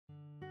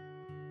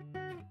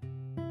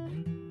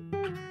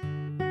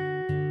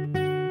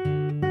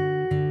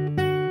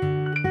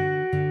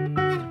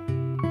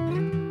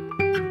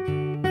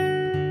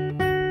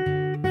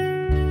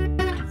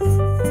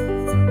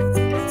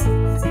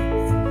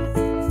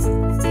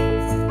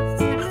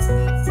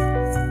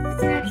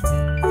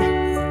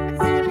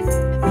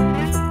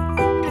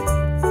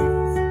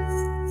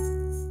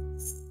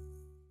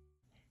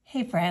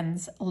Hey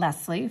friends,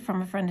 Leslie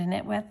from A Friend to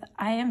Knit With.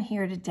 I am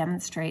here to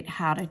demonstrate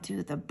how to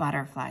do the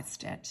butterfly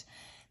stitch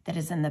that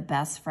is in the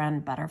Best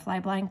Friend butterfly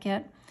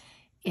blanket.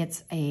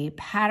 It's a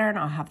pattern.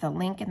 I'll have the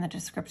link in the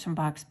description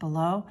box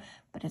below,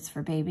 but it's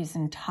for babies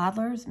and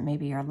toddlers,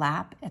 maybe your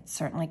lap. It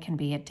certainly can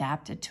be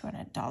adapted to an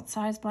adult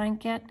size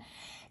blanket,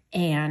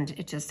 and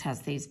it just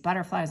has these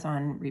butterflies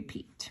on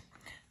repeat.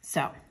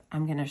 So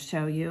I'm going to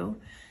show you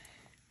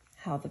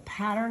how the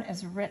pattern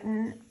is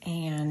written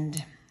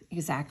and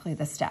exactly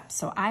the steps.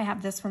 So I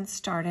have this one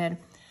started.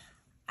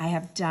 I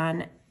have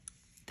done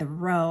the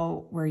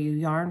row where you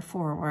yarn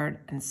forward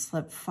and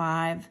slip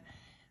 5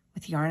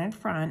 with yarn in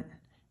front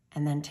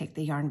and then take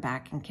the yarn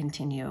back and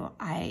continue.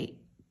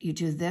 You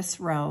do this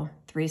row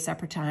 3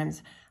 separate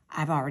times.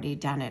 I've already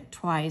done it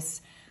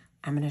twice.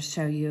 I'm going to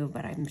show you,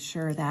 but I'm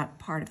sure that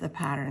part of the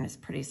pattern is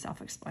pretty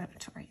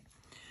self-explanatory.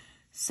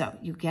 So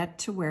you get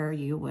to where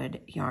you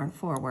would yarn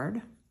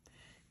forward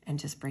and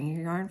just bring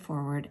your yarn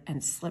forward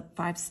and slip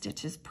 5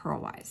 stitches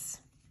purlwise.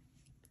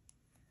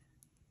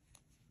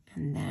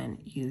 And then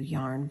you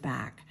yarn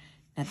back.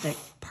 Now the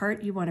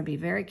part you want to be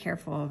very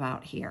careful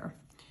about here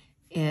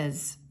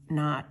is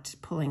not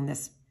pulling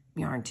this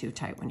yarn too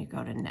tight when you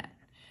go to knit.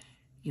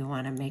 You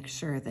want to make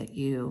sure that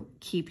you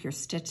keep your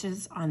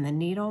stitches on the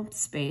needle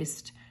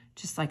spaced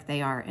just like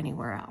they are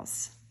anywhere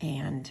else.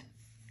 And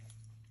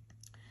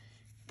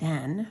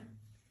then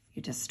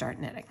you just start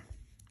knitting.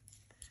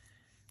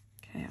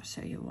 Okay, I'll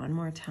show you one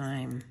more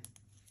time.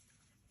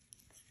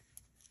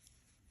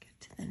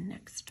 Get to the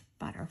next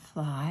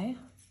butterfly.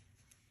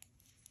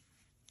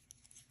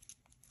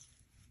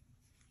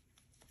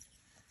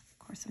 Of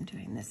course, I'm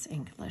doing this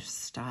English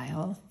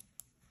style.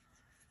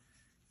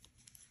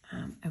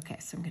 Okay,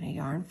 so I'm going to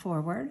yarn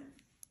forward,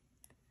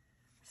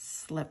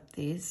 slip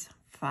these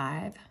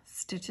 5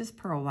 stitches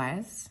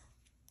purlwise,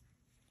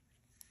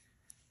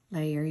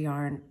 lay your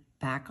yarn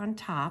back on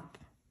top,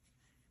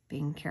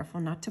 being careful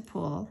not to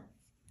pull,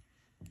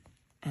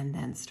 and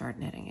then start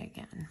knitting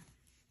again.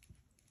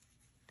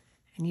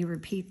 And you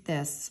repeat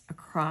this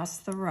across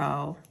the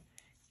row,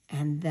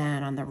 and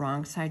then on the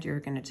wrong side,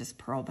 you're gonna just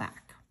purl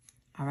back.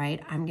 All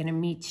right, I'm gonna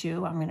meet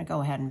you. I'm gonna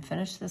go ahead and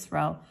finish this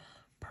row,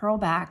 purl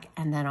back,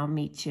 and then I'll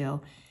meet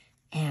you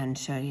and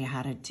show you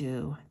how to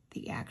do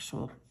the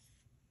actual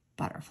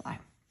butterfly.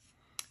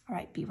 All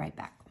right, be right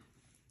back.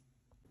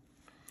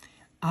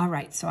 All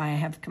right, so I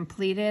have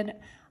completed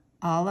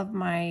all of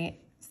my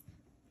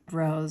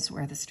rows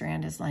where the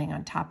strand is laying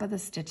on top of the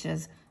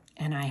stitches,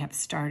 and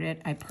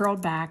I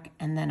purled back,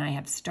 and then I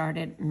have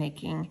started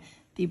making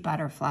the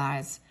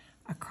butterflies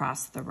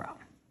across the row.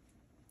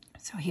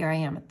 So here I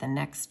am at the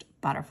next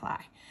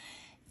butterfly,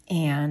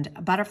 and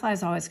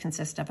butterflies always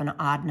consist of an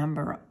odd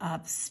number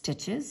of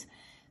stitches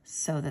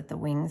so that the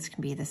wings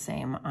can be the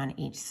same on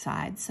each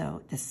side.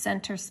 So the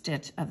center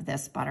stitch of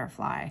this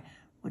butterfly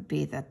would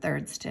be the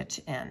 3rd stitch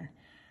in.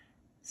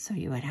 So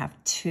you would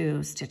have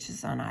 2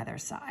 stitches on either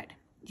side.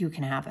 You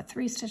can have a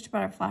 3-stitch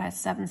butterfly, a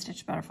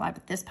 7-stitch butterfly,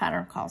 but this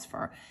pattern calls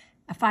for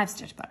a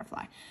 5-stitch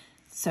butterfly.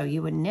 So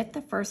you would knit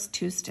the first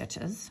 2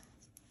 stitches,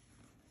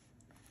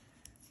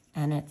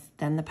 and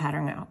then the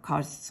pattern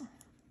calls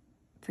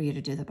for you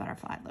to do the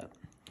butterfly loop.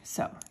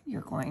 So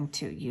you're going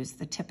to use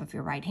the tip of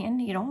your right hand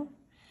needle,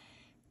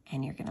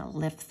 and you're going to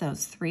lift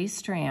those 3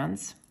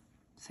 strands.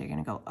 So you're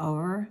going to go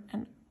over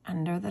and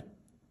under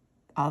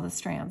all the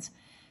strands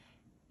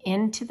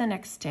into the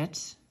next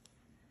stitch,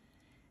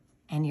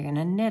 and you're going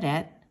to knit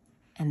it,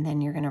 and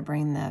then you're going to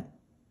bring the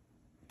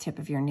tip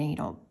of your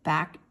needle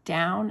back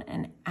down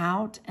and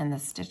out, and the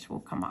stitch will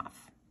come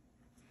off.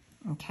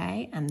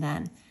 Okay, and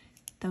then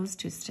those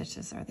 2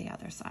 stitches are the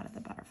other side of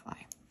the butterfly.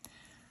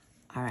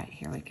 All right,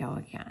 here we go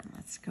again.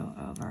 Let's go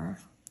over.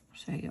 I'll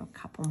show you a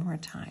couple more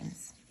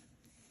times.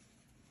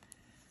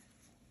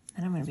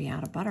 Then I'm going to be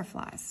out of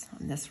butterflies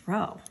on this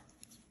row.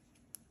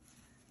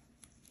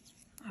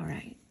 All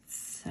right,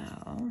 so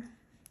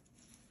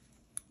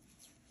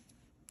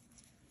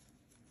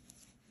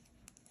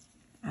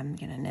I'm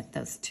going to knit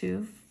those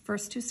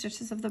first 2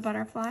 stitches of the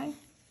butterfly.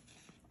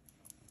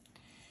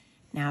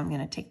 Now I'm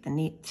going to take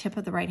the tip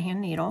of the right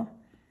hand needle,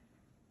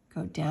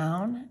 go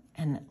down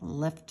and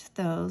lift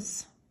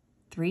those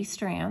 3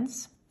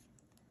 strands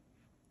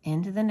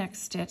into the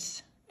next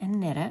stitch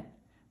and knit it,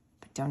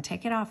 but don't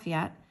take it off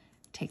yet.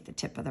 Take the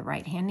tip of the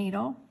right hand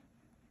needle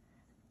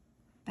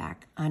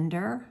back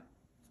under,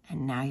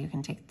 and now you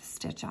can take the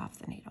stitch off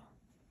the needle.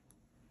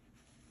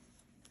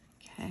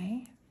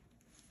 Okay.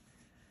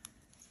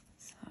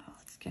 So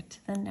let's get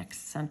to the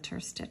next center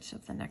stitch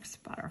of the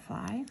next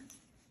butterfly.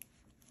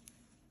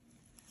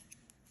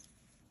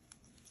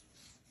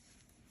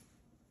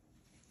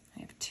 I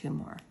have 2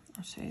 more.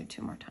 I'll show you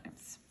 2 more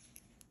times.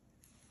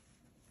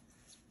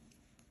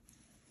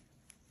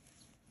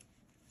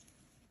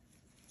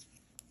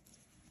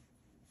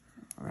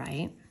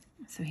 tight.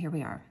 So here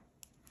we are,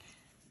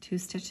 2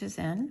 stitches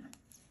in.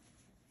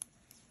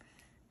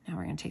 Now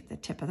we're going to take the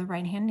tip of the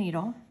right hand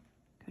needle,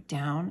 go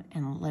down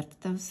and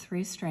lift those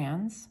 3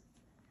 strands,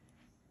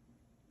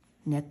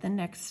 knit the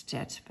next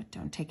stitch, but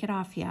don't take it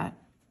off yet.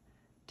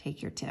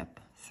 Take your tip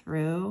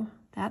through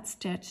that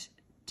stitch,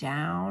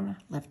 down,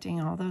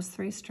 lifting all those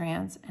 3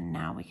 strands, and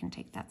now we can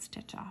take that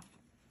stitch off.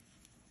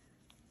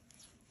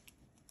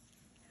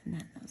 And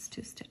then those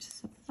 2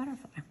 stitches of the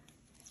butterfly.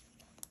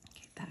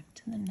 Okay, back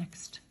to the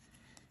next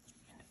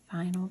and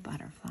final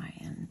butterfly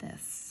in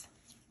this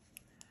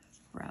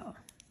row.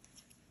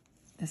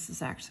 This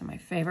is actually my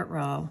favorite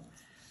row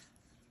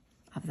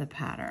of the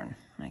pattern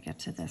when I get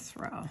to this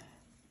row.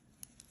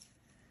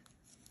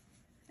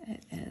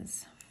 It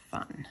is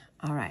fun.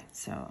 All right,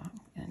 so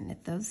I'm gonna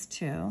knit those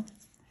 2.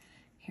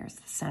 Here's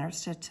the center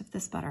stitch of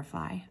this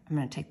butterfly. I'm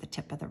gonna take the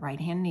tip of the right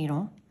hand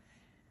needle,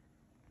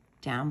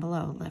 down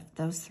below, lift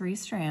those 3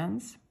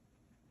 strands,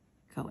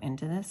 go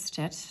into this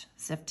stitch,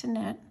 as if to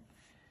knit,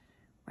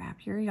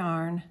 wrap your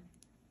yarn,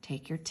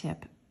 take your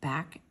tip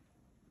back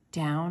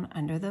down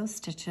under those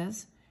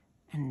stitches,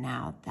 and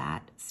now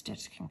that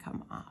stitch can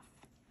come off.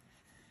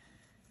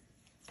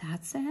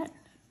 That's it.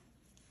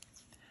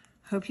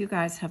 Hope you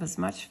guys have as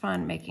much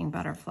fun making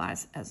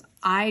butterflies as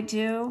I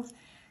do.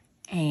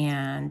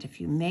 And if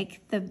you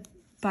make the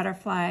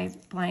butterfly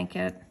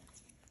blanket,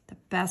 the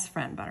best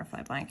friend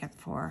butterfly blanket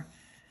for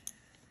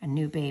a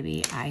new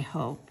baby, I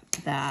hope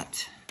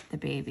that the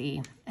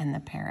baby and the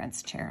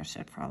parents cherish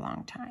it for a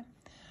long time.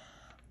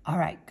 All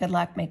right, good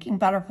luck making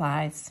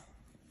butterflies.